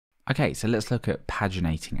Okay, so let's look at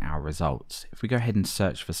paginating our results. If we go ahead and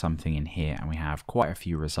search for something in here and we have quite a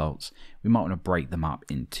few results, we might want to break them up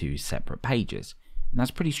into separate pages. And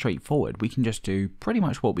that's pretty straightforward. We can just do pretty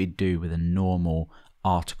much what we'd do with a normal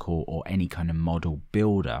article or any kind of model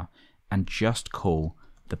builder and just call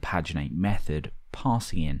the paginate method,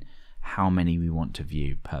 passing in how many we want to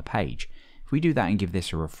view per page. If we do that and give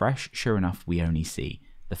this a refresh, sure enough, we only see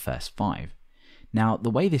the first 5. Now, the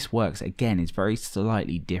way this works, again, is very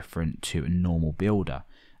slightly different to a normal builder.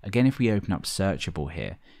 Again, if we open up Searchable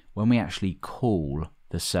here, when we actually call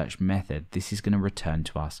the search method, this is going to return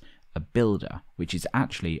to us a builder, which is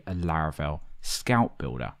actually a Laravel Scout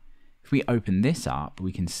builder. If we open this up,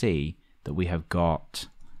 we can see that we have got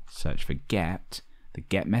search for get, the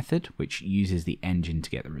get method, which uses the engine to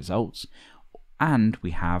get the results, and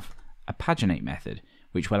we have a paginate method,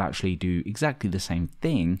 which will actually do exactly the same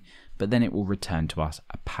thing, but then it will return to us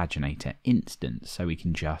a paginator instance, so we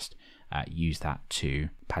can just use that to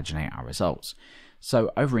paginate our results.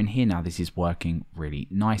 So over in here now, this is working really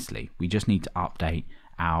nicely. We just need to update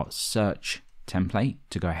our search template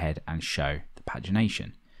to go ahead and show the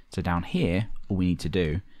pagination. So down here, all we need to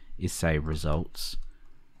do is say results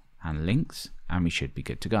and links, and we should be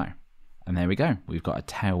good to go. And there we go. We've got a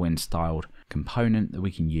Tailwind styled component that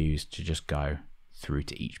we can use to just go through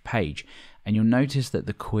to each page. And you'll notice that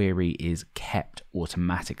the query is kept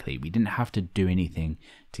automatically. We didn't have to do anything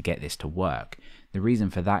to get this to work. The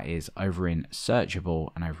reason for that is over in Searchable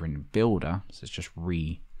and over in Builder, so let's just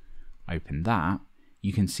reopen that,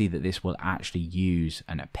 you can see that this will actually use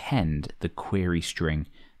and append the query string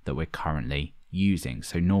that we're currently using.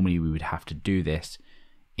 So normally we would have to do this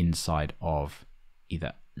inside of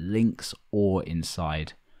either links or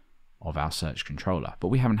inside of our search controller, but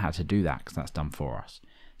we haven't had to do that because that's done for us.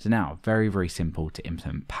 So now, very, very simple to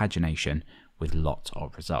implement pagination with lots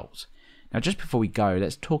of results. Now, just before we go,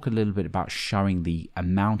 let's talk a little bit about showing the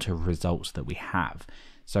amount of results that we have.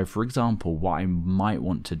 So for example, what I might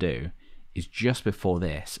want to do is just before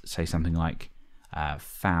this, say something like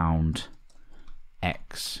found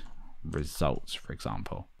X results, for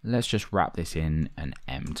example. Let's just wrap this in an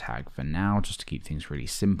M tag for now, just to keep things really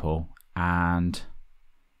simple. And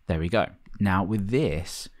there we go. Now with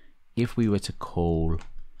this, if we were to call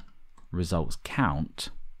results count,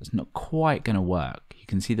 it's not quite going to work. You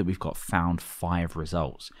can see that we've got found 5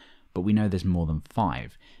 results, but we know there's more than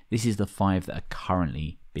 5. This is the 5 that are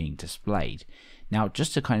currently being displayed. Now,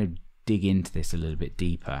 just to kind of dig into this a little bit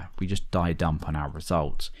deeper, we just die dump on our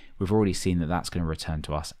results. We've already seen that that's going to return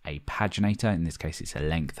to us a paginator. In this case, it's a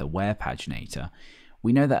length aware paginator.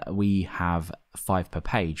 We know that we have 5 per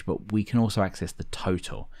page, but we can also access the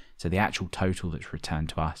total. So the actual total that's returned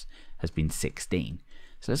to us has been 16.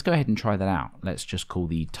 So let's go ahead and try that out. Let's just call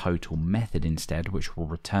the total method instead, which will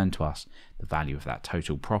return to us the value of that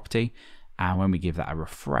total property. And when we give that a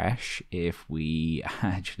refresh, if we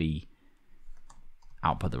actually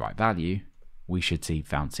output the right value, we should see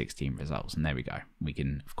found 16 results. And there we go. We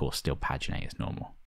can, of course, still paginate as normal.